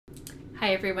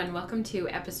Hi everyone, welcome to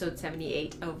episode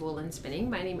 78 of Wool and Spinning.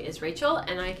 My name is Rachel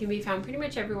and I can be found pretty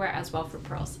much everywhere as well for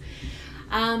pearls.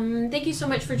 Thank you so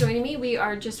much for joining me. We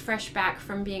are just fresh back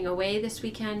from being away this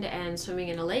weekend and swimming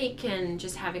in a lake and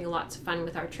just having lots of fun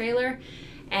with our trailer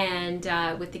and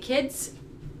with the kids.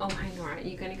 Oh, hi Nora, are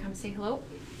you going to come say hello?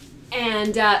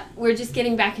 And we're just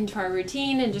getting back into our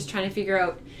routine and just trying to figure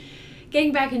out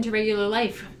getting back into regular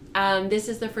life. This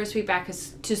is the first week back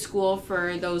to school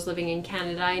for those living in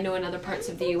Canada. I know in other parts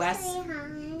of the US.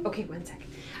 Okay, one sec.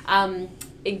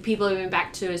 People have been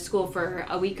back to school for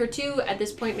a week or two at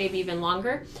this point, maybe even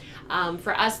longer.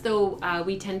 For us, though,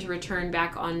 we tend to return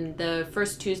back on the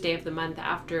first Tuesday of the month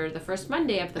after the first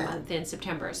Monday of the month in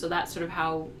September. So that's sort of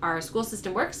how our school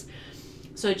system works.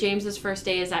 So James's first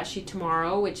day is actually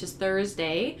tomorrow, which is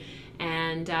Thursday.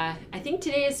 And I think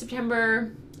today is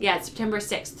September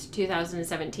 6th,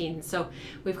 2017. So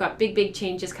we've got big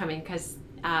changes coming because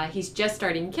he's just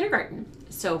starting kindergarten.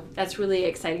 So that's really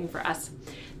exciting for us.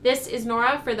 This is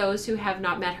Nora, for those who have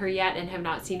not met her yet and have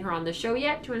not seen her on the show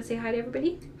yet. Do you want to say hi to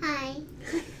everybody? Hi.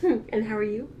 And how are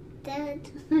you? Good.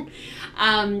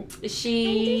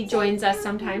 She joins us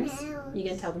sometimes. You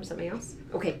gonna tell them something else?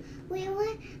 Okay. We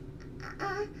were,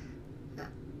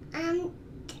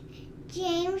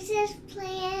 James is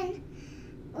playing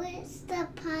with the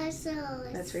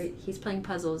puzzles. That's right. He's playing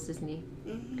puzzles, isn't he?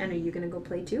 Mm-hmm. And are you gonna go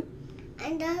play too?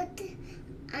 And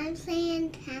I'm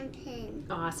playing camping.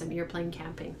 Awesome. You're playing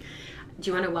camping. Do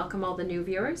you want to welcome all the new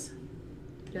viewers?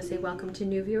 You'll say welcome to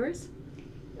new viewers?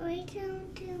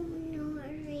 Welcome to new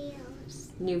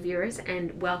reels. New viewers,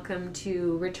 and welcome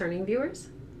to returning viewers?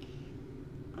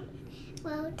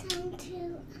 Welcome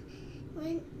to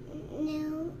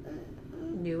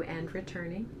New and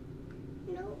returning.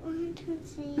 No one to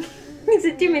say. Is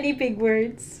it too many big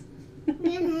words?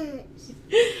 Yes.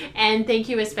 And thank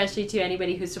you especially to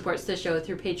anybody who supports the show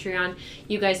through Patreon.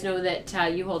 You guys know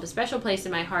that you hold a special place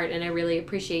in my heart, and I really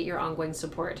appreciate your ongoing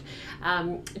support.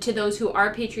 To those who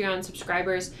are Patreon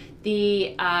subscribers,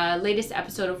 the latest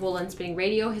episode of Wool and Spinning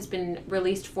Radio has been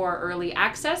released for early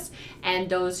access, and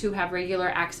those who have regular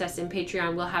access in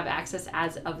Patreon will have access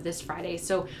as of this Friday.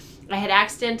 So I had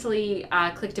accidentally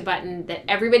clicked a button that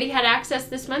everybody had access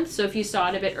this month, so if you saw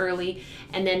it a bit early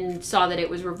and then saw that it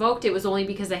was revoked, it was only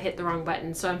because I hit the wrong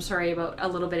button, so I'm sorry about a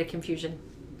little bit of confusion.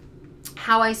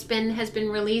 How I Spin has been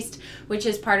released, which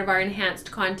is part of our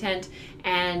enhanced content,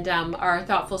 and our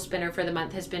Thoughtful Spinner for the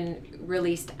month has been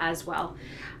released as well.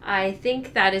 I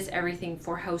think that is everything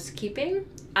for housekeeping.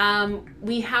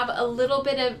 We have a little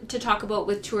bit to talk about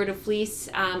with Tour de Fleece.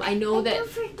 I know that... Don't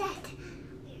forget.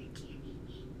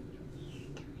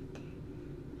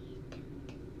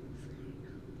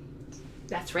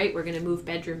 That's right, we're going to move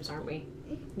bedrooms, aren't we?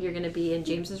 You're going to be in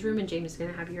James's room and James is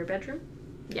going to have your bedroom?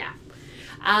 Yeah.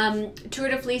 Tour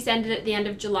de Fleece ended at the end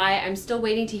of July. I'm still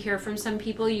waiting to hear from some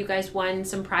people. You guys won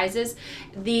some prizes.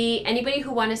 Anybody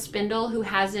who won a spindle who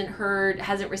hasn't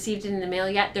received it in the mail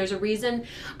yet, there's a reason.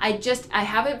 I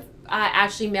haven't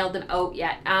actually mailed them out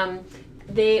yet.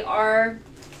 They are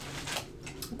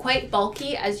quite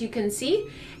bulky, as you can see.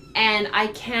 And I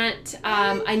can't,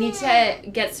 I need to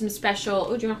get some special,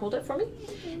 oh, do you want to hold it for me?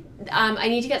 I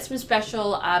need to get some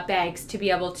special bags to be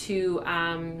able to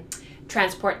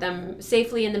transport them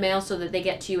safely in the mail so that they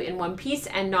get to you in one piece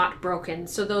and not broken.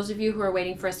 So those of you who are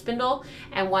waiting for a spindle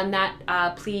and won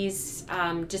that, please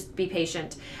just be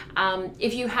patient.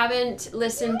 If you haven't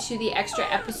listened to the extra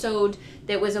episode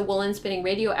that was a Wool and Spinning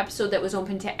Radio episode that was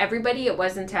open to everybody, it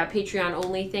wasn't a Patreon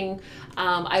only thing,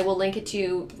 I will link it to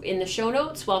you in the show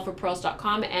notes,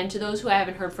 wellforpearls.com, and to those who I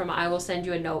haven't heard from, I will send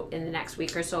you a note in the next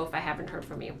week or so if I haven't heard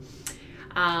from you.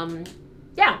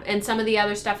 Yeah, and some of the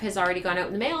other stuff has already gone out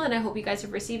in the mail, and I hope you guys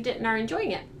have received it and are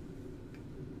enjoying it.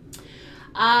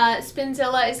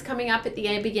 Spinzilla is coming up at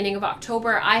the beginning of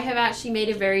October. I have actually made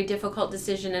a very difficult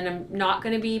decision, and I'm not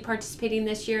going to be participating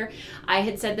this year. I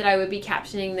had said that I would be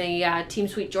captioning the Team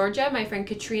Sweet Georgia. My friend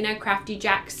Katrina, Crafty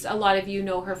Jacks, a lot of you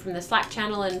know her from the Slack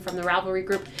channel and from the Ravelry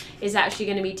group, is actually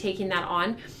going to be taking that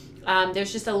on.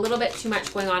 There's just a little bit too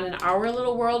much going on in our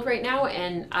little world right now,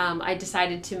 and I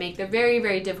decided to make the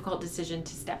very difficult decision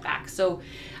to step back. So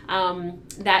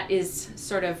that is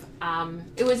sort of,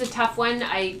 it was a tough one.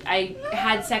 I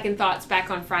had second thoughts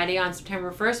back on Friday on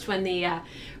September 1st when the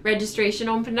registration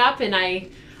opened up, and I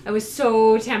was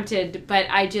so tempted, but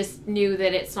I just knew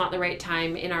that it's not the right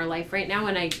time in our life right now,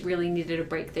 and I really needed a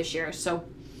break this year. So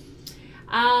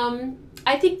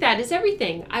I think that is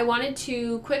everything. I wanted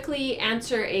to quickly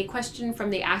answer a question from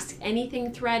the Ask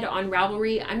Anything thread on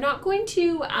Ravelry. I'm not going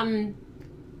to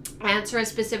answer a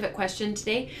specific question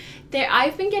today.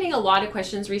 I've been getting a lot of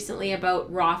questions recently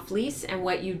about raw fleece and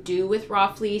what you do with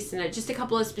raw fleece, and just a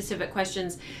couple of specific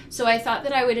questions. So I thought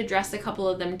that I would address a couple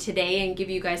of them today and give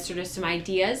you guys sort of some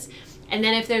ideas. And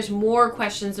then if there's more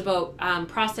questions about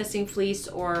processing fleece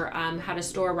or how to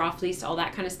store raw fleece, all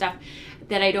that kind of stuff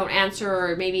that I don't answer,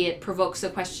 or maybe it provokes a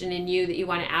question in you that you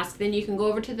want to ask, then you can go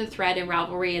over to the thread in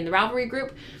Ravelry, in the Ravelry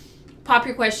group, pop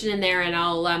your question in there, and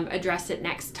I'll address it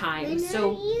next time. When so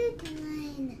are you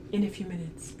done? in a few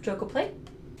minutes. Do you want to go play?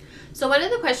 So one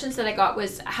of the questions that I got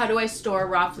was, how do I store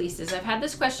raw fleeces? I've had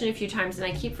this question a few times and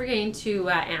I keep forgetting to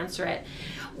answer it.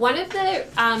 One of the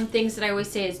things that I always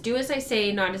say is do as I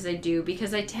say, not as I do,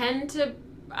 because I tend to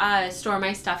store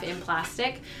my stuff in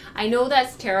plastic. I know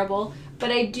that's terrible, but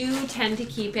I do tend to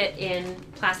keep it in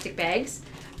plastic bags.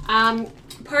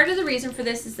 Part of the reason for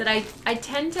this is that I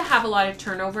tend to have a lot of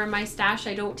turnover in my stash.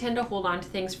 I don't tend to hold on to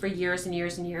things for years and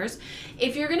years and years.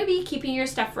 If you're going to be keeping your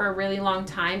stuff for a really long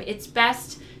time, it's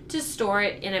best to store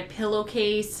it in a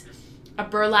pillowcase, a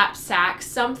burlap sack,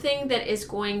 something that is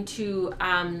going to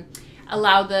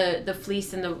allow the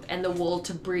fleece and the wool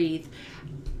to breathe.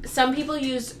 Some people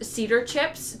use cedar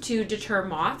chips to deter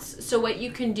moths. So what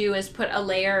you can do is put a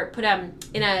layer,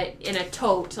 in a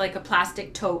tote, like a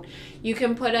plastic tote. You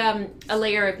can put a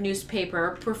layer of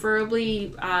newspaper,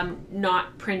 preferably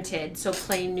not printed, so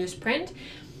plain newsprint,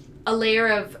 a layer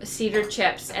of cedar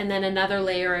chips, and then another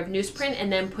layer of newsprint,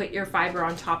 and then put your fiber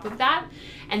on top of that.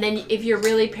 And then if you're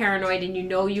really paranoid and you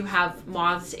know you have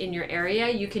moths in your area,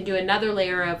 you can do another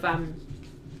layer of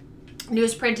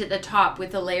newsprint at the top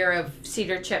with a layer of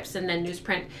cedar chips and then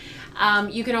newsprint.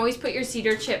 You can always put your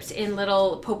cedar chips in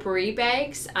little potpourri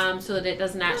bags so that it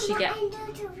doesn't actually get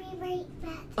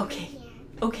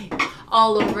okay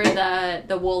all over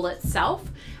the wool itself.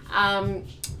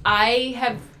 I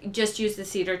have just used the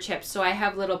cedar chips, so I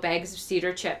have little bags of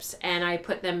cedar chips and I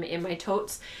put them in my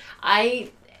totes.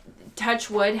 I, touch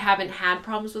wood, haven't had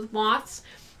problems with moths.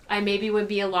 I maybe would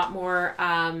be a lot more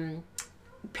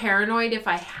paranoid if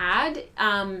I had.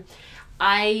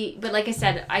 But like I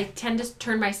said, I tend to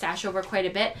turn my stash over quite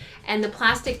a bit, and the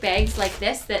plastic bags like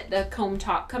this that the comb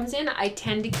top comes in, I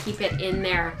tend to keep it in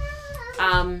there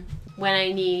when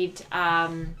I need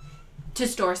to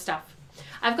store stuff.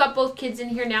 I've got both kids in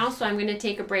here now, so I'm going to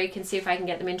take a break and see if I can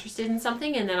get them interested in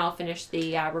something, and then I'll finish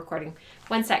the recording.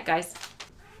 One sec, guys.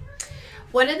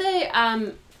 One of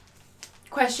the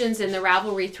questions in the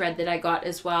Ravelry thread that I got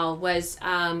as well was,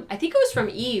 I think it was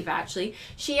from Eve actually.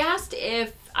 She asked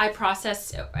if I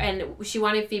process, and she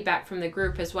wanted feedback from the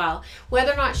group as well,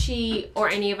 whether or not she or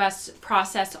any of us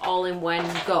process all in one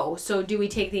go. So do we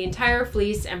take the entire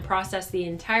fleece and process the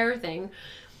entire thing,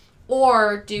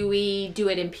 or do we do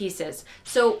it in pieces?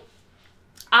 So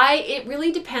it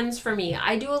really depends for me.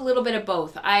 I do a little bit of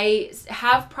both. I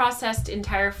have processed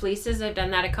entire fleeces. I've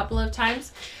done that a couple of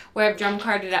times where I've drum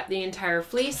carded up the entire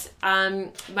fleece.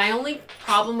 My only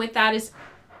problem with that is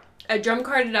I drum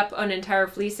carded up an entire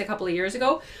fleece a couple of years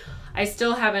ago. I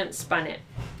still haven't spun it.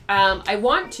 I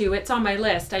want to, it's on my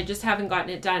list. I just haven't gotten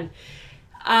it done.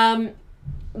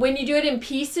 When you do it in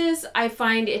pieces, I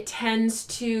find it tends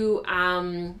to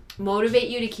motivate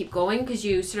you to keep going, because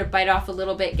you sort of bite off a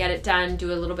little bit, get it done,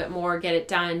 do a little bit more, get it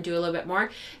done, do a little bit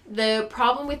more. The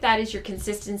problem with that is your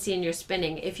consistency in your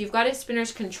spinning. If you've got a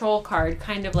spinner's control card,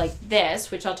 kind of like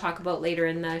this, which I'll talk about later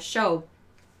in the show,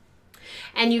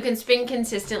 and you can spin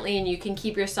consistently and you can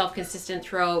keep yourself consistent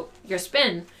throughout your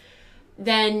spin,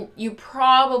 then you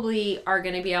probably are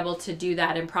going to be able to do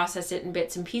that and process it in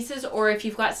bits and pieces. Or if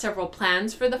you've got several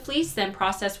plans for the fleece, then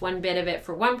process one bit of it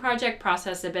for one project,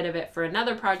 process a bit of it for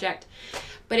another project.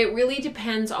 But it really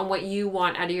depends on what you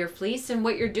want out of your fleece and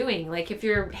what you're doing. Like if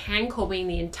you're hand combing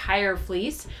the entire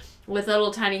fleece with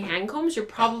little tiny hand combs, you're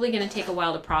probably going to take a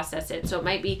while to process it. So it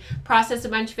might be process a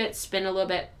bunch of it, spin a little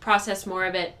bit, process more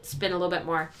of it, spin a little bit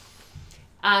more.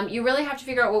 You really have to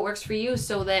figure out what works for you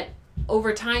so that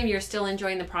over time you're still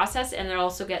enjoying the process and it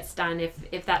also gets done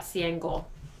if that's the end goal.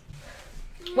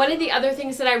 One of the other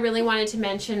things that I really wanted to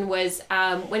mention was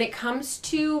when it comes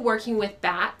to working with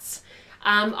bats,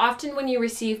 often when you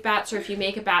receive bats, or if you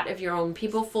make a bat of your own,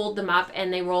 people fold them up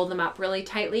and they roll them up really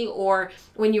tightly. Or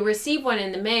when you receive one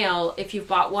in the mail, if you've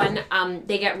bought one,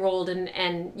 they get rolled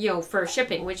and you know, for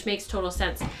shipping, which makes total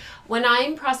sense. When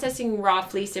I'm processing raw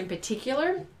fleece in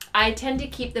particular, I tend to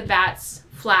keep the bats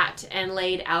flat and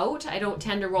laid out. I don't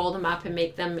tend to roll them up and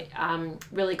make them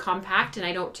really compact, and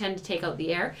I don't tend to take out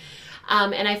the air.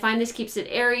 And I find this keeps it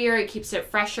airier, it keeps it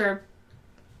fresher.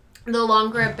 the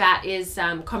longer a bat is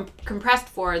compressed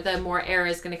for, the more air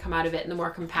is going to come out of it and the more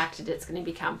compacted it's going to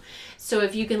become. So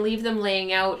if you can leave them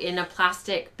laying out in a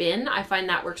plastic bin, I find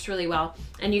that works really well.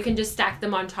 And you can just stack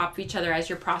them on top of each other as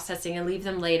you're processing and leave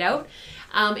them laid out.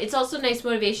 It's also nice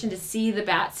motivation to see the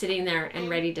bat sitting there and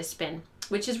ready to spin,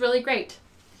 which is really great.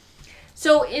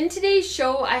 So in today's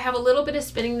show, I have a little bit of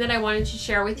spinning that I wanted to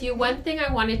share with you. One thing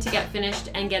I wanted to get finished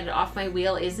and get it off my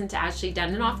wheel isn't actually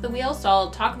done and off the wheel, so I'll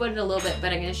talk about it a little bit,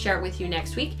 but I'm going to share it with you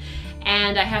next week.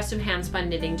 And I have some hand spun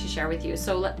knitting to share with you.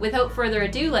 So without further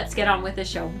ado, let's get on with the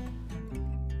show.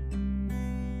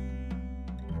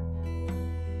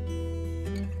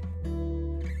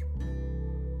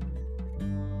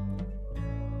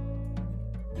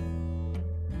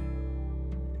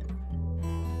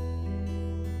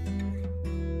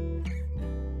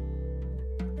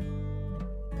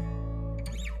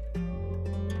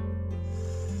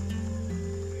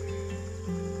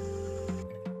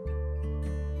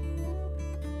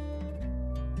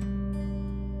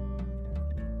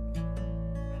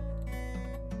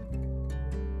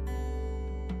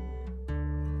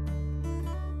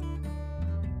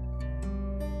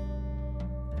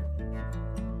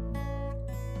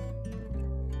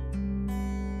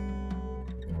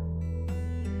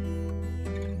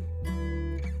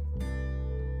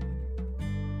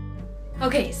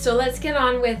 Okay, so let's get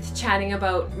on with chatting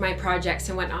about my projects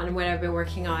and whatnot and what I've been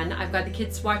working on. I've got the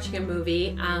kids watching a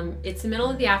movie. It's the middle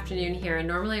of the afternoon here, and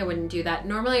normally I wouldn't do that.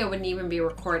 Normally I wouldn't even be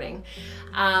recording.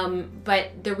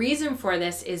 But the reason for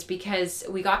this is because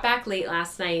we got back late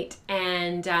last night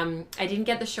and I didn't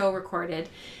get the show recorded.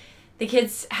 The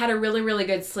kids had a really, really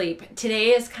good sleep. Today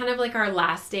is kind of like our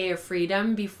last day of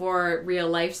freedom before real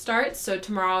life starts. So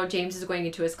tomorrow James is going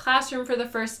into his classroom for the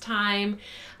first time.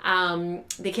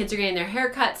 The kids are getting their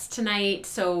haircuts tonight,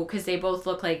 so because they both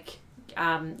look like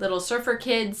little surfer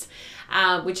kids,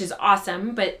 which is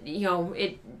awesome. But you know,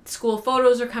 school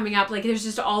photos are coming up. Like there's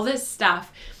just all this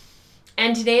stuff,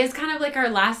 and today is kind of like our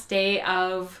last day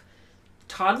of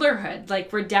toddlerhood.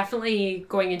 Like we're definitely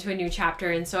going into a new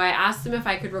chapter. And so I asked them if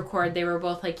I could record. They were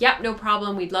both like, "Yep, no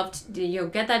problem. We'd love to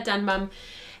get that done, Mom."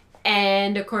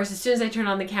 And of course, as soon as I turn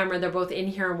on the camera, they're both in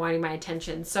here and wanting my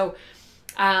attention. So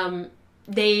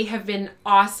they have been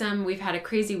awesome. We've had a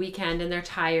crazy weekend and they're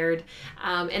tired.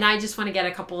 And I just want to get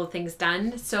a couple of things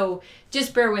done. So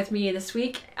just bear with me this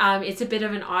week. It's a bit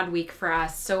of an odd week for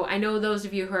us. So I know those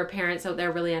of you who are parents out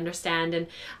there really understand. And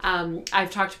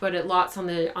I've talked about it lots on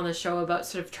the show about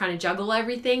sort of trying to juggle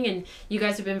everything. And you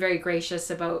guys have been very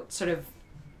gracious about sort of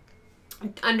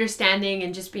understanding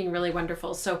and just being really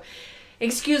wonderful. So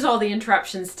excuse all the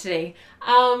interruptions today.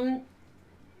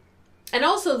 And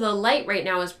also the light right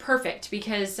now is perfect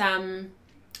because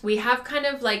we have kind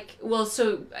of like, well,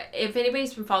 so if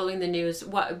anybody's been following the news,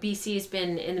 BC's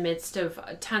been in the midst of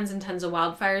tons and tons of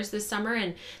wildfires this summer,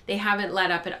 and they haven't let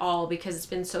up at all because it's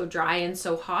been so dry and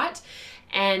so hot.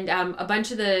 And a bunch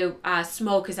of the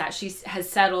smoke has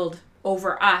settled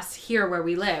over us here where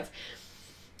we live.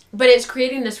 But it's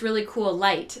creating this really cool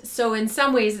light. So in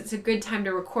some ways it's a good time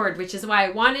to record, which is why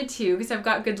I wanted to, because I've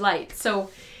got good light. So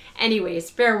anyways,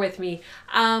 bear with me.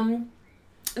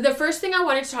 The first thing I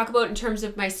wanted to talk about in terms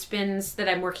of my spins that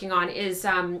I'm working on is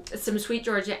some Sweet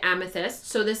Georgia Amethyst.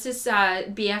 So this is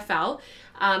BFL.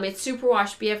 It's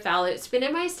superwash BFL. It's been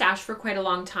in my stash for quite a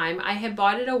long time. I had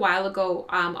bought it a while ago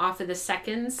off of the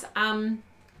seconds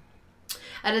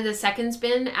out of the seconds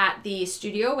bin at the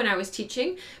studio when I was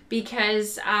teaching,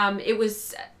 because I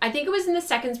think it was in the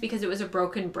seconds because it was a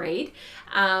broken braid.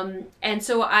 And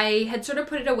so I had sort of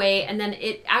put it away, and then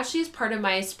it actually is part of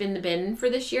my spin the bin for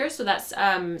this year. So that's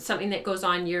something that goes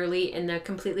on yearly in the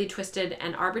Completely Twisted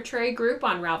and Arbitrary group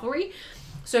on Ravelry.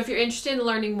 So if you're interested in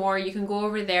learning more, you can go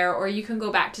over there, or you can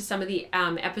go back to some of the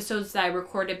episodes that I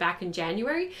recorded back in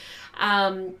January.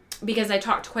 Because I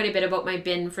talked quite a bit about my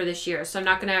bin for this year. So I'm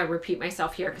not going to repeat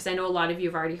myself here because I know a lot of you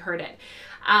have already heard it.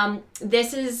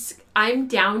 I'm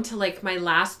down to like my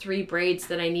last 3 braids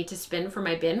that I need to spin for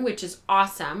my bin, which is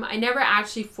awesome. I never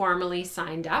actually formally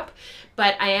signed up,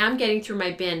 but I am getting through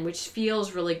my bin, which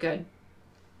feels really good.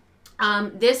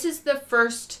 This is the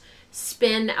first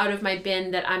spin out of my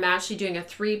bin that I'm actually doing a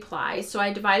 3-ply. So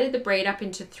I divided the braid up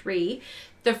into 3.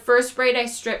 The first braid I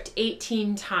stripped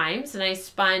 18 times and I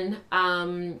spun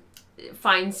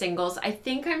fine singles. I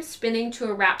think I'm spinning to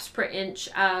a wraps per inch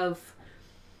of,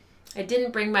 I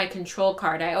didn't bring my control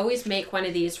card. I always make one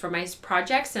of these for my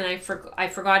projects, and I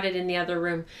forgot it in the other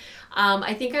room.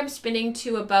 I think I'm spinning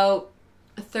to about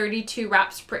 32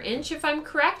 wraps per inch if I'm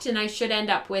correct, and I should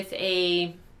end up with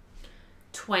a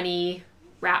 20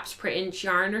 wraps per inch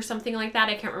yarn or something like that.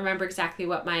 I can't remember exactly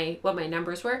what my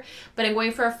numbers were, but I'm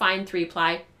going for a fine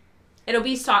 3-ply. it'll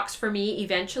be socks for me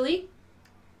eventually.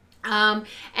 And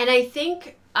I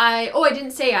think I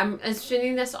didn't say I'm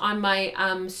spinning this on my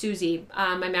Susie,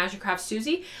 my Magicraft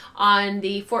Susie, on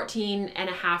the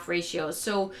 14.5 ratio.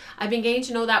 So I've been getting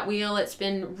to know that wheel. It's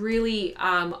been really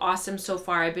awesome so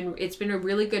far. It's been a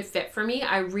really good fit for me.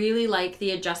 I really like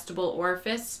the adjustable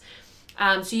orifice.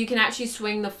 So you can actually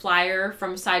swing the flyer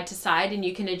from side to side, and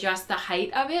you can adjust the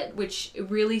height of it, which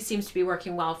really seems to be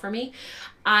working well for me.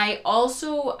 I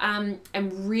also am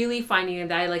really finding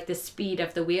that I like the speed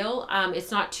of the wheel. It's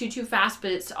not too fast,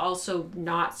 but it's also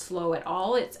not slow at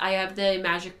all. I have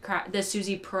the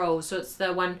Susie Pro, so it's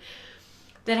the one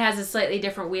that has a slightly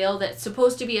different wheel that's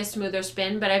supposed to be a smoother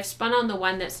spin, but I've spun on the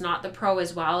one that's not the Pro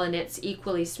as well, and it's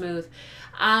equally smooth.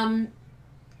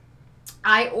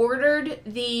 I ordered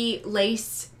the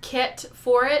lace kit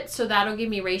for it, so that'll give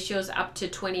me ratios up to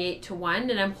 28:1,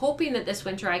 and I'm hoping that this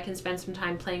winter I can spend some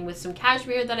time playing with some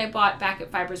cashmere that I bought back at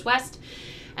Fibres West,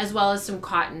 as well as some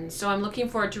cotton. So I'm looking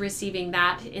forward to receiving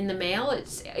that in the mail.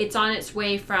 It's on its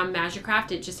way from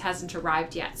Magicraft. It just hasn't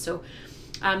arrived yet, so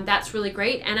that's really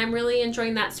great, and I'm really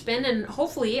enjoying that spin, and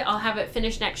hopefully I'll have it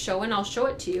finished next show and I'll show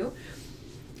it to you.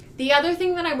 The other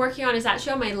thing that I'm working on is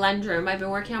actually on my Lendrum. I've been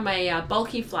working on my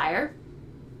bulky flyer.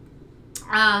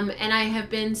 And I have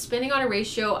been spinning on a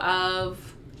ratio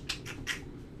of,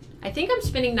 I think I'm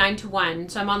spinning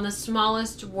 9:1. So I'm on the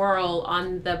smallest whirl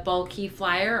on the bulky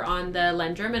flyer on the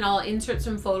Lendrum, and I'll insert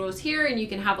some photos here and you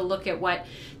can have a look at what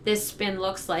this spin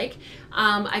looks like.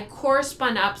 I core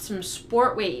spun up some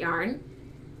sport weight yarn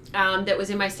that was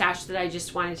in my stash that I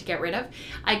just wanted to get rid of.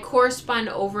 I core spun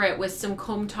over it with some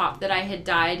comb top that I had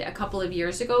dyed a couple of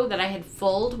years ago that I had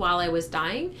fulled while I was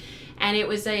dyeing. And it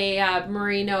was a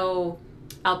merino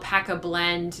alpaca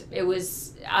blend. It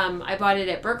was I bought it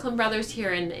at Birkeland Brothers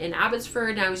here in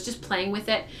Abbotsford, and I was just playing with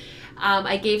it.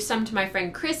 I gave some to my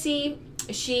friend Chrissy.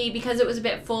 Because it was a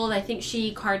bit full, I think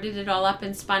she carded it all up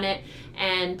and spun it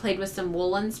and played with some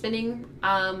woolen spinning,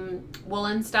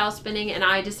 woolen style spinning, and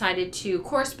I decided to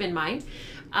core spin mine.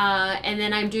 And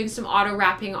then I'm doing some auto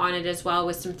wrapping on it as well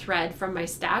with some thread from my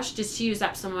stash, just to use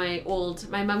up some of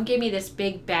my mom gave me this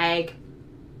big bag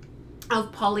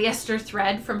of polyester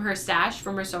thread from her stash,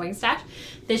 from her sewing stash,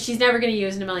 that she's never going to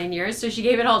use in a million years. So she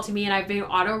gave it all to me, and I've been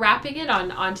auto wrapping it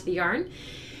onto the yarn.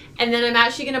 And then I'm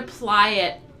actually going to ply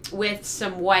it with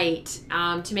some white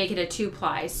to make it a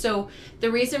 2-ply. So the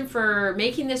reason for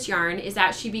making this yarn is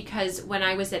actually because when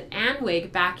I was at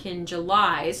Anwig back in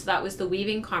July, so that was the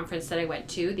weaving conference that I went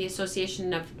to, the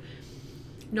Association of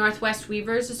Northwest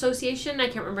Weavers Association. I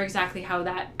can't remember exactly how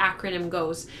that acronym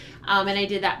goes. And I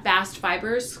did that Bast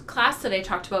Fibers class that I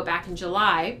talked about back in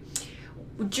July.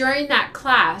 During that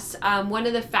class, one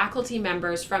of the faculty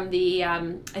members from the,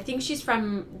 I think she's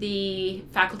from the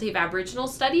Faculty of Aboriginal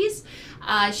Studies,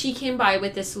 she came by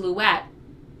with this Louette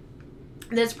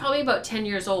that's probably about 10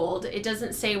 years old. It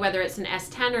doesn't say whether it's an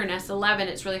S10 or an S11.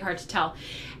 It's really hard to tell.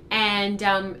 And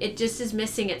it just is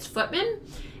missing its footman.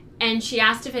 And she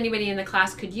asked if anybody in the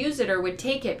class could use it or would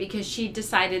take it, because she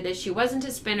decided that she wasn't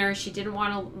a spinner. She didn't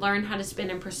want to learn how to spin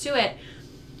and pursue it,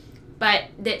 but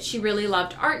that she really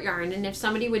loved art yarn. And if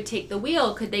somebody would take the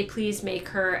wheel, could they please make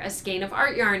her a skein of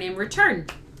art yarn in return?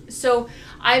 So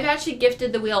I've actually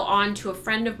gifted the wheel on to a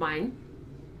friend of mine,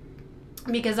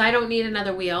 because I don't need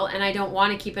another wheel and I don't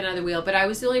want to keep another wheel, but I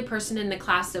was the only person in the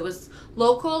class that was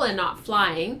local and not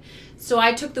flying. So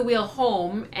I took the wheel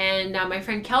home, and my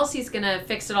friend Kelsey's going to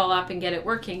fix it all up and get it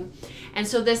working. And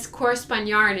so this core spun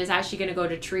yarn is actually going to go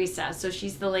to Teresa. So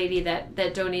she's the lady that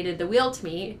donated the wheel to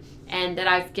me and that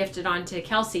I've gifted on to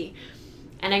Kelsey.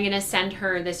 And I'm going to send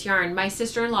her this yarn. My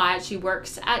sister-in-law actually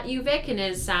works at UVic and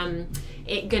is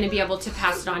going to be able to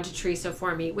pass it on to Teresa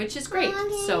for me, which is great.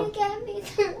 So, get me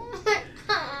some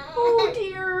oh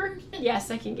dear. Yes,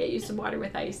 I can get you some water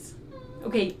with ice.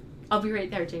 Okay, I'll be right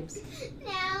there, James.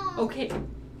 No. Okay.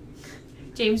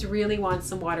 James really wants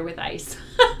some water with ice.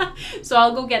 So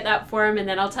I'll go get that for him, and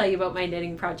then I'll tell you about my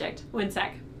knitting project. One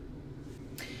sec.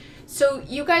 So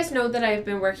you guys know that I've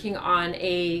been working on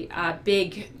a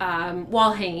big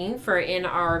wall hanging for in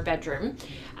our bedroom.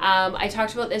 I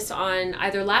talked about this on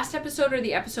either last episode or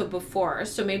the episode before,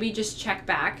 so maybe just check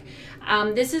back.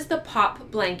 This is the Pop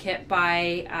blanket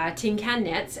by Tin Can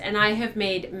Knits, and I have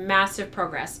made massive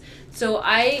progress. So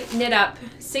I knit up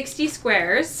 60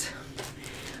 squares.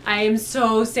 I am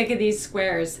so sick of these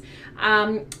squares.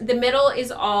 The middle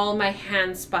is all my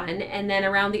hand spun, and then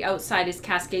around the outside is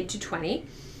Cascade to 20.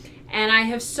 And I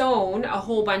have sewn a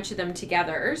whole bunch of them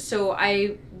together. So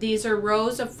these are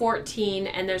rows of 14,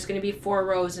 and there's going to be 4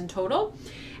 rows in total.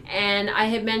 And I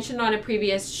had mentioned on a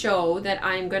previous show that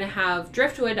I'm going to have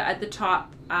driftwood at the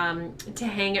top to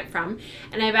hang it from.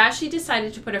 And I've actually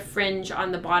decided to put a fringe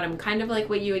on the bottom, kind of like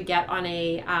what you would get on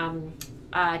a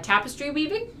tapestry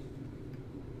weaving.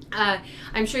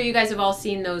 I'm sure you guys have all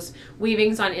seen those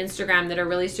weavings on Instagram that are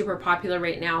really super popular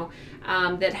right now,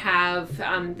 that have,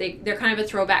 they're kind of a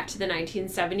throwback to the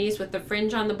 1970s with the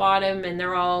fringe on the bottom, and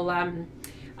they're all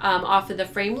off of the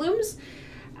frame looms.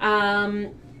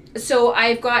 So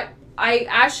I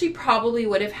actually probably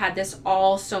would have had this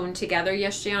all sewn together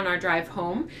yesterday on our drive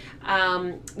home.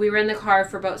 We were in the car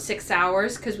for about 6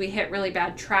 hours because we hit really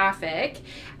bad traffic,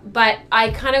 but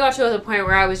I kind of got to the point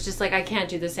where I was just like, I can't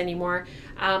do this anymore.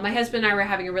 My husband and I were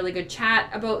having a really good chat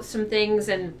about some things,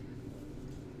 and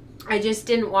I just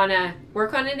didn't want to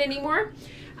work on it anymore.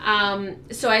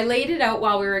 So I laid it out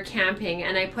while we were camping,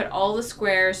 and I put all the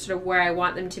squares sort of where I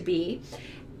want them to be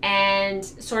and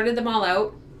sorted them all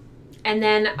out. And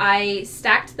then I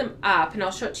stacked them up, and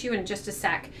I'll show it to you in just a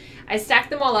sec. I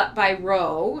stacked them all up by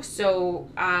row, so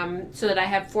so that I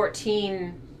have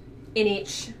 14 in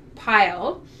each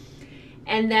pile.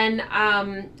 And then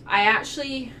I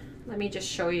actually, let me just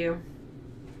show you.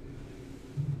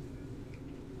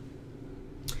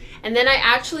 And then I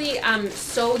actually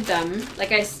sewed them,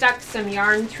 like I stuck some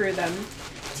yarn through them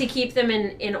to keep them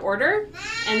in order.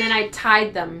 And then I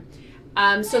tied them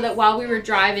so that while we were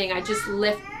driving, I just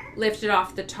lifted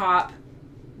off the top,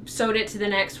 sewed it to the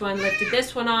next one, lifted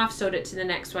this one off, sewed it to the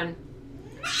next one.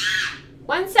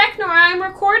 1 sec, Nora, I'm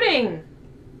recording.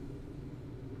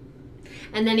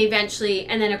 And then eventually,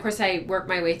 and then of course I work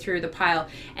my way through the pile.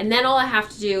 And then all I have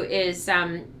to do is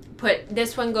put,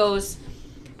 this one goes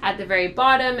at the very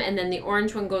bottom, and then the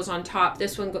orange one goes on top.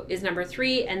 This one is number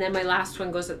 3, and then my last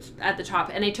one goes at the top.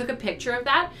 And I took a picture of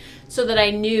that so that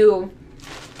I knew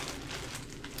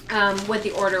what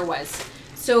the order was.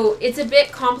 So it's a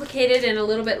bit complicated and a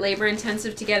little bit labor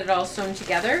intensive to get it all sewn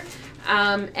together.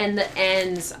 And the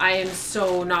ends, I am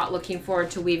so not looking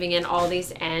forward to weaving in all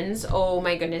these ends. Oh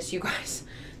my goodness, you guys.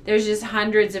 There's just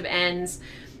hundreds of ends.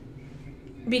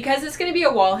 Because it's going to be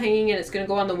a wall hanging and it's going to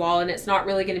go on the wall and it's not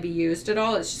really going to be used at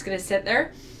all. It's just going to sit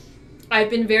there.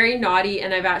 I've been very naughty,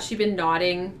 and I've actually been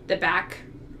knotting the back,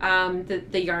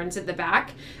 the yarns at the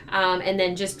back, and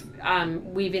then just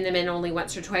weaving them in only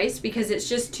once or twice because it's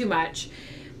just too much.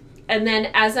 And then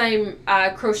as I'm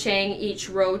crocheting each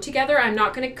row together, I'm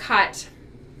not going to cut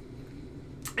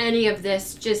any of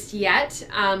this just yet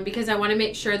because I want to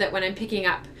make sure that when I'm picking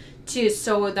up to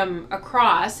sew them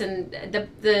across, and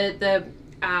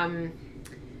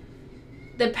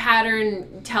the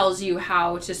pattern tells you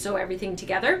how to sew everything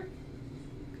together.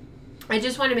 I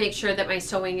just want to make sure that my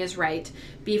sewing is right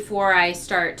before I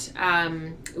start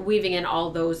weaving in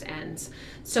all those ends.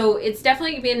 So it's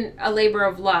definitely been a labor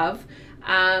of love.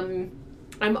 I'm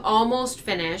almost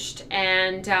finished,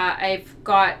 and I've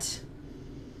got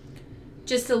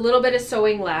just a little bit of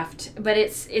sewing left, but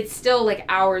it's still like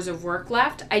hours of work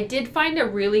left. I did find a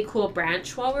really cool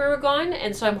branch while we were gone,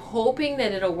 and so I'm hoping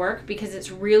that it'll work because it's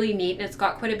really neat, and it's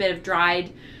got quite a bit of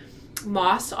dried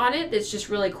moss on it that's just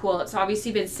really cool. It's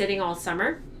obviously been sitting all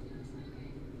summer,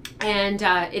 and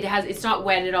it's not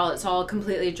wet at all. It's all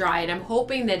completely dry, and I'm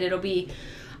hoping that it'll be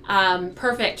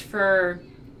perfect for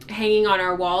hanging on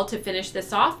our wall to finish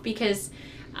this off, because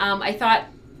I thought,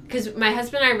 because my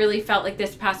husband and I really felt like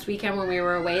this past weekend when we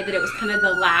were away that it was kind of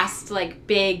the last like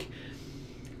big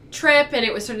trip, and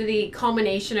it was sort of the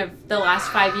culmination of the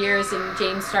last 5 years in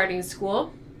James starting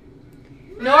school.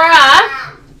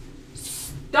 Nora,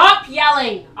 stop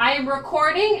yelling. I am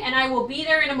recording and I will be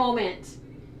there in a moment.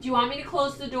 Do you want me to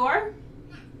close the door?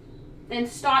 Then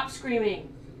stop screaming.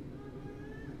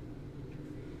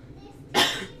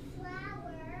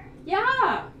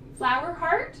 Yeah, flower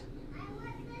heart. I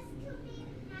want this to be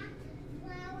a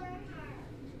flower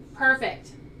heart. Perfect.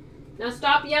 Now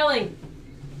stop yelling.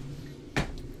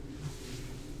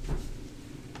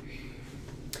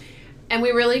 And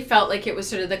we really felt like it was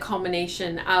sort of the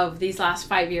culmination of these last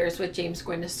 5 years with James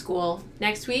going to school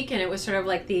next week, and it was sort of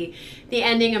like the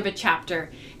ending of a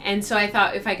chapter. And so I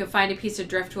thought if I could find a piece of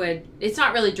driftwood, it's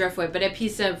not really driftwood, but a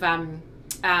piece of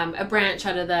a branch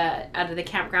out of the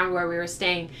campground where we were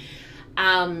staying,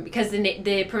 because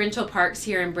the provincial parks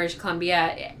here in British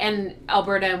Columbia and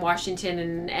Alberta and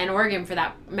Washington and Oregon for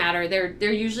that matter,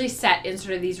 they're usually set in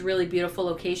sort of these really beautiful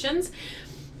locations,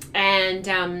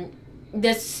 and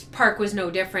this park was no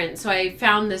different. So I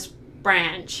found this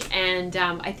branch, and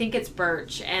I think it's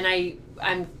birch, and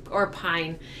or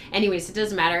pine. Anyways, it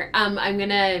doesn't matter.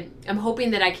 I'm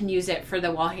hoping that I can use it for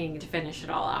the wall hanging to finish it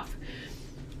all off.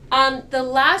 The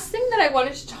last thing that I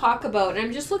wanted to talk about, and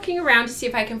I'm just looking around to see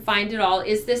if I can find it all,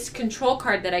 is this control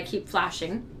card that I keep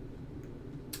flashing.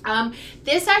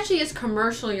 This actually is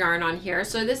commercial yarn on here.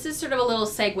 So this is sort of a little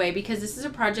segue because this is a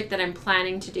project that I'm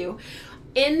planning to do.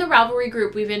 In the Ravelry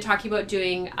group, we've been talking about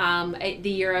doing the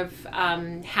year of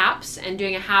haps and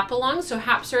doing a hap along. So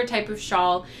haps are a type of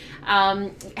shawl.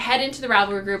 Head into the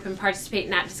Ravelry group and participate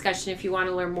in that discussion if you want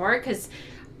to learn more, because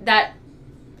that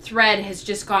thread has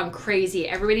just gone crazy.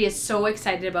 Everybody is so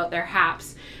excited about their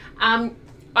haps.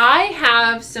 I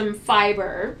have some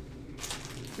fiber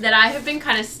that I have been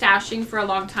kind of stashing for a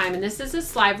long time, and this is a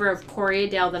sliver of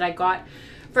Coriadale that I got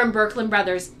from Birkeland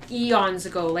Brothers eons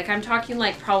ago. Like, I'm talking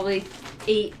like probably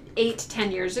 8 to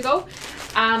 10 years ago.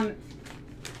 And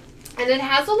it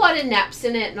has a lot of neps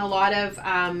in it and a lot of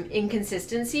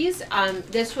inconsistencies.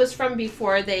 This was from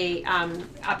before they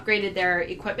upgraded their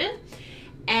equipment.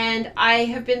 And I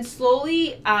have been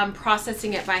slowly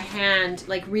processing it by hand,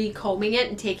 like recombing it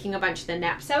and taking a bunch of the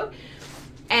neps out.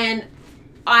 And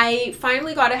I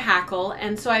finally got a hackle,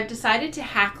 and so I've decided to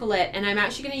hackle it, and I'm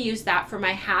actually going to use that for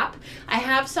my hap. I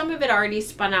have some of it already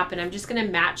spun up, and I'm just going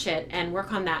to match it and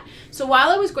work on that. So while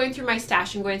I was going through my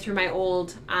stash and going through my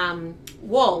old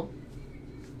wool,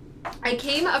 I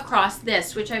came across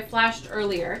this, which I flashed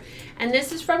earlier, and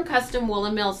this is from Custom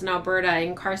Woolen Mills in Alberta,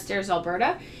 in Carstairs,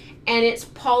 Alberta, and it's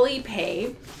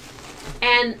polypay.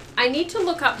 And I need to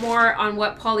look up more on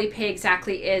what polypay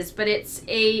exactly is, but it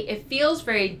feels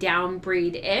very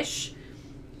downbreed-ish,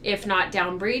 if not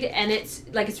downbreed, and it's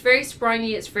very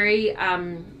springy. It's very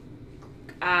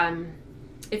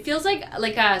it feels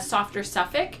like a softer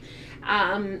Suffolk.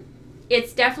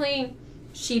 It's definitely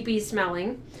sheepy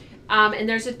smelling, and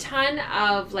there's a ton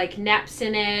of like neps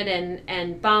in it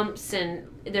and bumps, and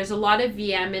there's a lot of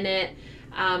VM in it.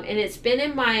 And it's been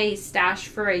in my stash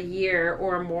for a year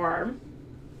or more.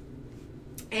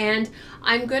 And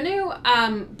I'm going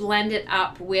to blend it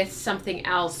up with something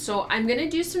else. So I'm going to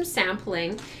do some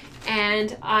sampling,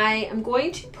 and I am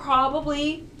going to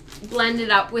probably blend it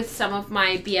up with some of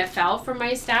my BFL from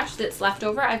my stash that's left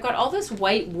over. I've got all this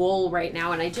white wool right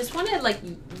now, and I just want to like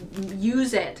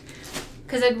use it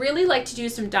because I'd really like to do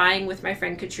some dyeing with my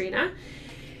friend Katrina.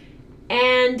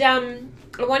 And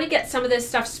I want to get some of this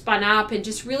stuff spun up and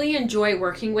just really enjoy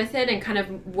working with it and kind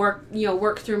of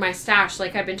work through my stash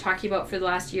like I've been talking about for the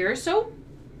last year or so.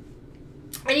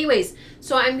 Anyways,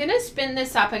 so I'm going to spin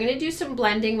this up. I'm going to do some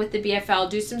blending with the BFL,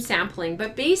 do some sampling.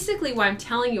 But basically why I'm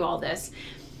telling you all this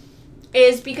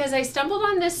is because I stumbled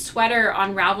on this sweater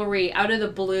on Ravelry out of the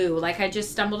blue. Like, I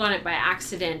just stumbled on it by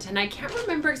accident. And I can't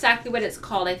remember exactly what it's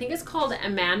called. I think it's called a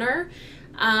manor.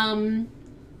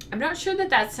 I'm not sure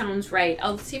that sounds right.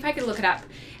 I'll see if I can look it up.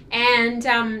 And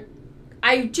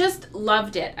I just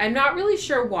loved it. I'm not really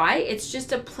sure why. It's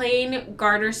just a plain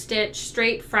garter stitch,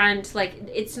 straight front. Like,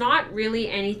 it's not really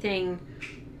anything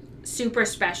super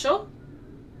special.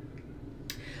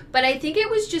 But I think it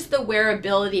was just the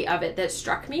wearability of it that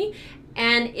struck me.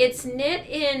 And it's knit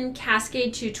in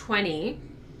Cascade 220.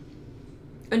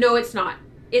 Oh, no, it's not.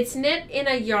 It's knit in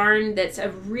a yarn that's a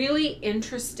really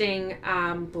interesting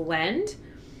blend.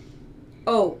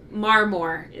 Oh,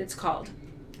 Marmor, it's called.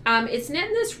 It's knit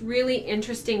in this really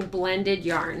interesting blended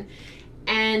yarn,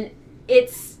 and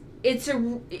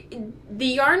the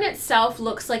yarn itself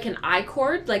looks like an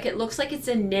I-cord, like it looks like it's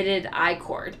a knitted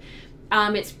I-cord.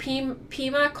 It's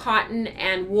Pima cotton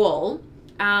and wool,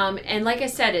 and like I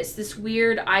said, it's this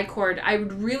weird I-cord. I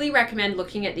would really recommend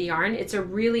looking at the yarn. It's a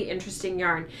really interesting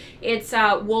yarn. It's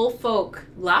Wool Folk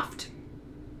Luft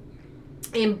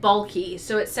in bulky,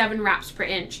 so it's 7 wraps per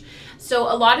inch. So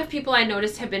a lot of people I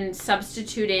noticed have been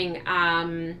substituting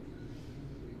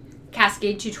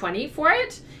Cascade 220 for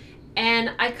it.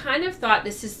 And I kind of thought,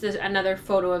 this is another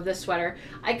photo of the sweater.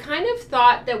 I kind of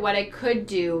thought that what I could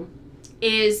do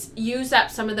is use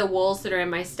up some of the wools that are in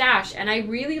my stash. And I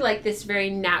really like this very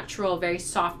natural, very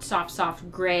soft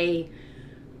gray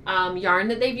yarn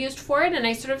that they've used for it. And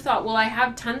I sort of thought, well, I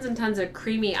have tons and tons of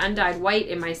creamy undyed white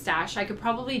in my stash. I could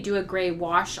probably do a gray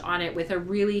wash on it with a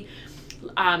really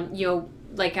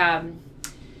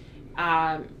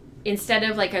instead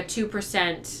of like a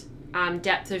 2%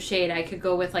 depth of shade, I could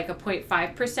go with like a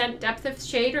 0.5% depth of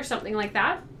shade or something like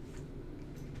that.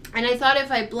 And I thought if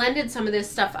I blended some of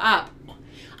this stuff up,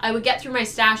 I would get through my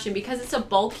stash, and because it's a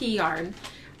bulky yarn,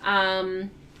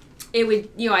 it would,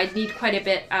 I'd need quite a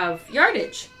bit of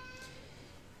yardage.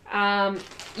 Quite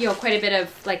a bit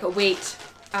of like a weight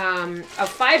of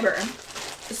fiber.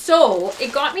 So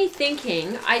it got me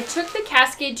thinking. I took the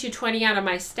Cascade 220 out of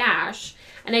my stash,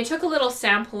 and I took a little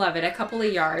sample of it, a couple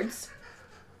of yards.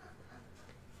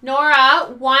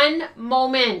 Nora, one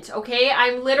moment, okay?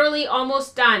 I'm literally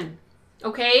almost done,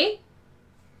 okay?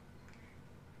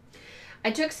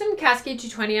 I took some Cascade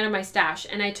 220 out of my stash,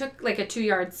 and I took like a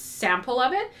 2-yard sample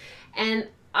of it, and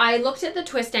I looked at the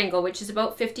twist angle, which is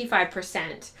about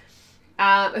 55%.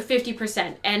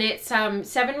 50%, and it's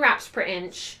 7 wraps per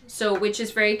inch, so which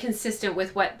is very consistent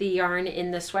with what the yarn in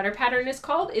the sweater pattern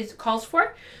calls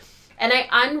for. And I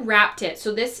unwrapped it,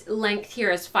 so this length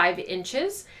here is 5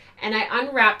 inches, and I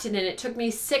unwrapped it, and it took me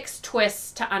 6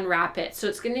 twists to unwrap it. So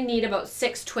it's going to need about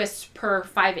 6 twists per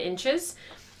 5 inches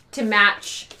to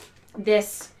match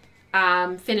this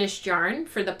finished yarn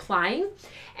for the plying.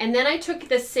 And then I took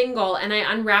the single and I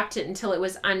unwrapped it until it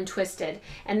was untwisted.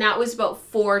 And that was about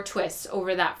 4 twists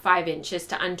over that 5 inches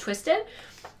to untwist it.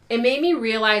 It made me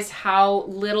realize how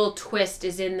little twist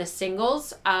is in the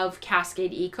singles of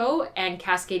Cascade Eco and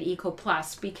Cascade Eco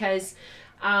Plus, because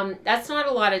that's not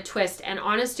a lot of twist. And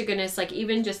honest to goodness, like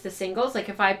even just the singles, like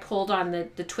if I pulled on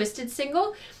the twisted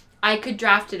single, I could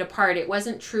draft it apart. It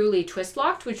wasn't truly twist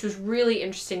locked, which was really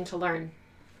interesting to learn.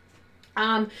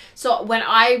 So when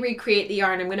I recreate the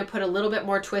yarn, I'm going to put a little bit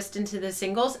more twist into the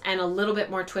singles and a little bit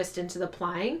more twist into the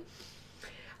plying.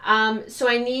 So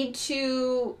I need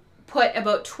to put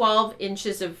about 12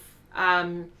 inches of,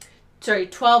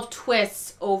 12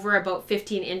 twists over about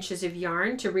 15 inches of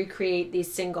yarn to recreate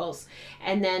these singles.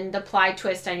 And then the ply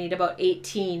twist, I need about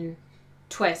 18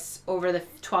 twists over the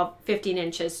 15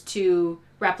 inches to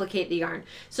replicate the yarn.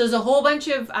 So there's a whole bunch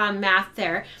of math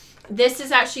there. This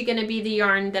is actually going to be the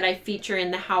yarn that I feature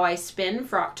in the How I Spin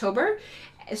for October.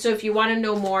 So if you want to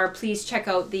know more, please check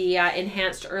out the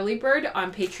Enhanced Early Bird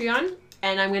on Patreon.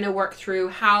 And I'm going to work through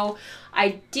how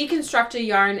I deconstruct a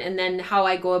yarn and then how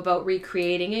I go about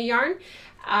recreating a yarn.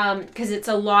 Because it's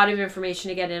a lot of information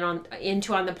to get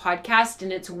into on the podcast,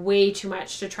 and it's way too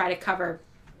much to try to cover.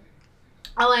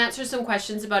 I'll answer some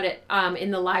questions about it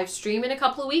in the live stream in a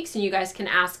couple of weeks, and you guys can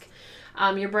ask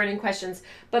your burning questions.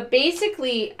 But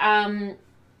basically, what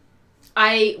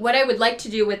I would like to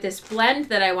do with this blend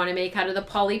that I want to make out of the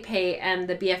Polypay and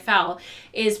the BFL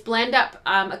is blend up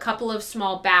a couple of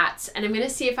small bats, and I'm going to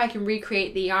see if I can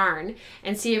recreate the yarn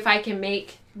and see if I can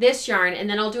make this yarn, and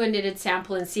then I'll do a knitted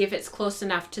sample and see if it's close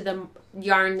enough to the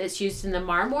yarn that's used in the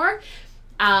Marmor,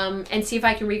 and see if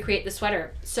I can recreate the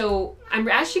sweater. So I'm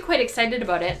actually quite excited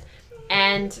about it,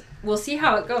 and we'll see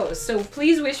how it goes. So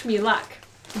please wish me luck.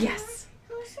 Yes.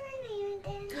 What's her name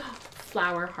again?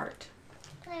 Flower Heart.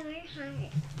 Flower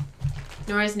Heart.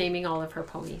 Nora's naming all of her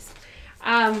ponies.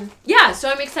 Yeah, so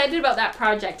I'm excited about that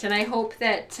project, and I hope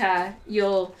that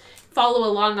you'll follow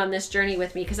along on this journey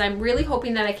with me, because I'm really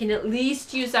hoping that I can at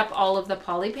least use up all of the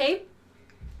Polypay.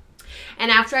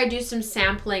 And after I do some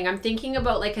sampling, I'm thinking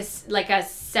about like a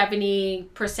 70%,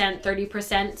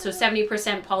 30%. So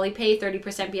 70% Polypay,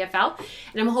 30% BFL.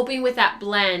 And I'm hoping with that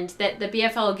blend that the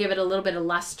BFL will give it a little bit of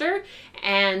luster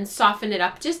and soften it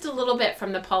up just a little bit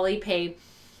from the Polypay.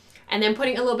 And then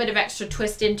putting a little bit of extra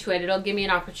twist into it, it'll give me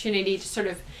an opportunity to sort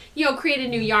of, create a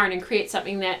new yarn and create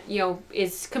something that,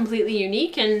 is completely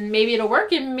unique, and maybe it'll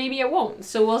work and maybe it won't.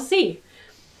 So we'll see.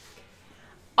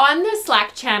 On the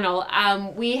Slack channel,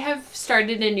 we have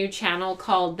started a new channel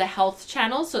called the Health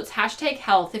Channel. So it's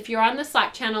 #health. If you're on the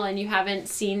Slack channel and you haven't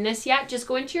seen this yet, just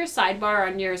go into your sidebar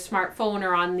on your smartphone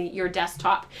or on your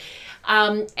desktop.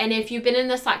 And if you've been in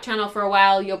the Slack channel for a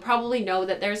while, you'll probably know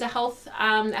that there's a health,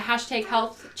 a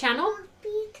 #health channel.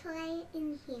 Be quiet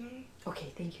in here.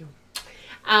 Okay, thank you.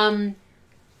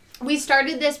 We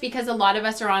started this because a lot of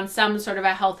us are on some sort of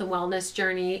a health and wellness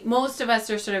journey. Most of us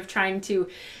are sort of trying to,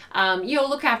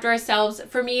 look after ourselves.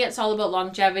 For me, it's all about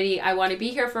longevity. I want to be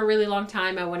here for a really long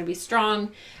time. I want to be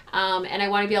strong. And I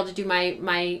want to be able to do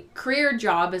my career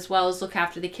job as well as look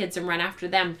after the kids and run after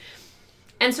them.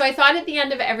 And so I thought at the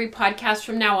end of every podcast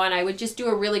from now on, I would just do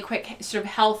a really quick sort of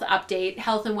health update,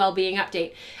 health and well-being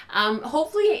update.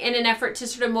 Hopefully in an effort to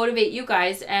sort of motivate you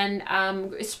guys and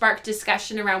spark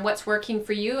discussion around what's working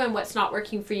for you and what's not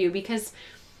working for you. Because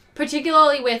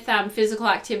particularly with physical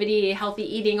activity,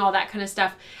 healthy eating, all that kind of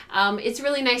stuff, it's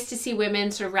really nice to see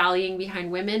women sort of rallying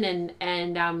behind women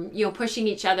and pushing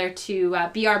each other to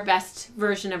be our best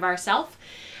version of ourselves.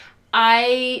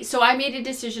 So I made a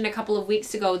decision a couple of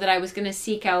weeks ago that I was going to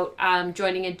seek out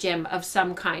joining a gym of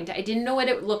some kind. I didn't know what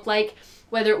it would look like,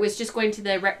 whether it was just going to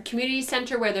the community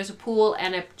center where there's a pool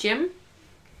and a gym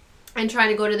and trying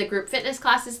to go to the group fitness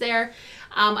classes there.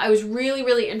 I was really,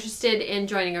 really interested in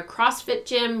joining a CrossFit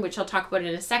gym, which I'll talk about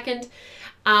in a second.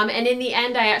 And in the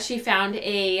end, I actually found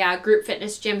a group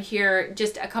fitness gym here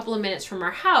just a couple of minutes from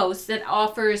our house that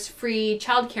offers free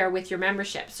childcare with your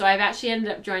membership. So I've actually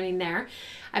ended up joining there.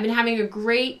 I've been having a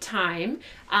great time.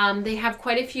 They have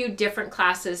quite a few different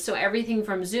classes. So everything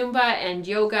from Zumba and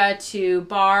yoga to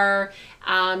bar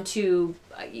to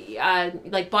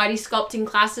like body sculpting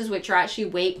classes, which are actually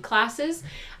weight classes.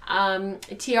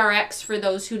 TRX for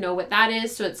those who know what that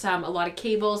is. So it's a lot of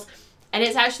cables. And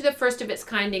it's actually the first of its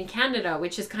kind in Canada,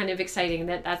 which is kind of exciting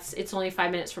it's only 5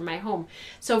 minutes from my home.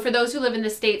 So for those who live in the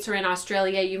States or in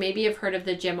Australia, you maybe have heard of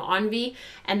the gym Envy,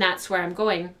 and that's where I'm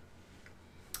going.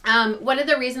 One of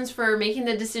the reasons for making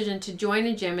the decision to join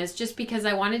a gym is just because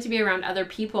I wanted to be around other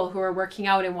people who are working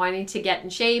out and wanting to get in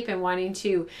shape and wanting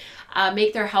to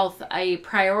make their health a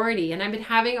priority. And I've been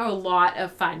having a lot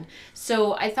of fun.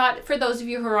 So I thought for those of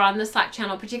you who are on the Slack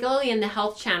channel, particularly in the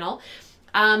health channel,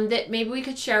 that maybe we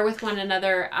could share with one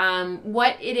another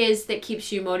what it is that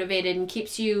keeps you motivated and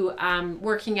keeps you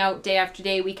working out day after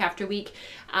day, week after week,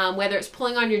 whether it's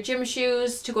pulling on your gym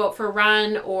shoes to go out for a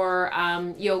run or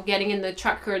getting in the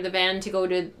truck or the van to go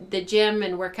to the gym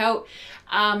and work out.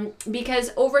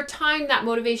 Because over time that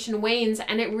motivation wanes,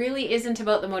 and it really isn't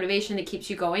about the motivation that keeps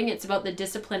you going. It's about the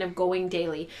discipline of going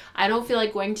daily. I don't feel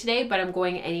like going today, but I'm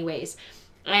going anyways.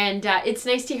 And it's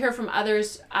nice to hear from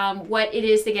others what it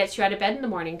is that gets you out of bed in the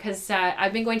morning, because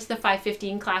I've been going to the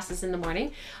 5:15 classes in the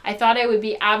morning. I thought I would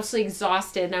be absolutely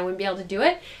exhausted and I wouldn't be able to do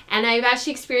it. And I've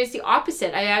actually experienced the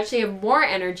opposite. I actually have more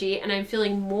energy and I'm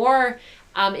feeling more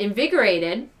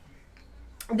invigorated,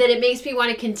 that it makes me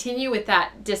want to continue with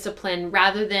that discipline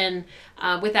rather than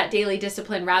with that daily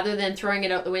discipline, rather than throwing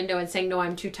it out the window and saying, no,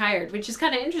 I'm too tired, which is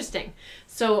kind of interesting.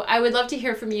 So I would love to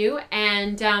hear from you.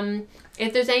 And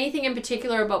if there's anything in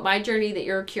particular about my journey that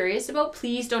you're curious about,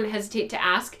 please don't hesitate to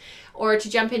ask, or to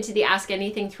jump into the Ask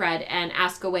Anything thread and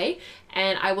ask away.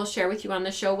 And I will share with you on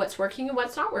the show what's working and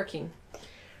what's not working.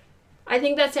 I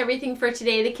think that's everything for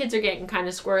today. The kids are getting kind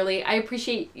of squirrely. I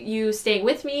appreciate you staying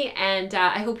with me, and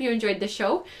I hope you enjoyed the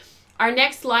show. Our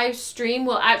next live stream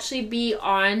will actually be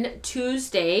on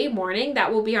Tuesday morning.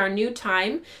 That will be our new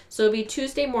time. So it'll be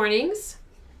Tuesday mornings.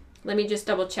 Let me just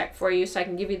double check for you so I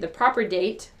can give you the proper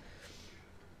date.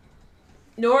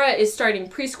 Nora is starting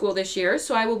preschool this year,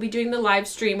 so I will be doing the live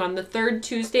stream on the third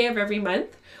Tuesday of every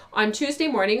month on Tuesday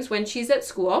mornings when she's at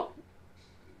school.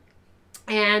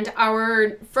 And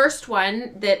our first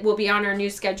one that will be on our new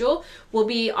schedule will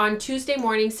be on Tuesday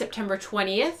morning, September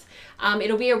 20th.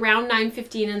 It'll be around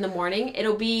 9:15 in the morning.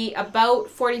 It'll be about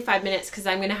 45 minutes because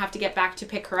I'm going to have to get back to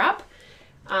pick her up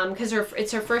because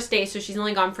it's her first day, so she's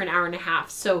only gone for an hour and a half.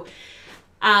 So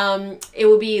it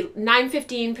will be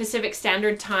 9:15 Pacific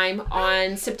Standard Time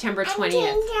on September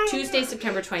 20th. Tuesday,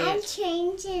 September 20th. I'm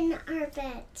changing our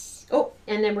beds. Oh,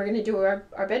 and then we're going to do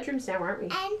our bedrooms now, aren't we?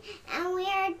 And we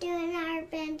are doing our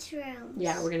bedrooms.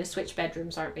 Yeah, we're going to switch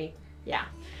bedrooms, aren't we? Yeah.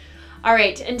 All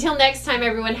right. Until next time,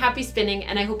 everyone, happy spinning,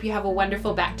 and I hope you have a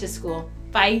wonderful back to school.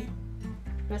 Bye. You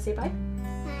want to say bye?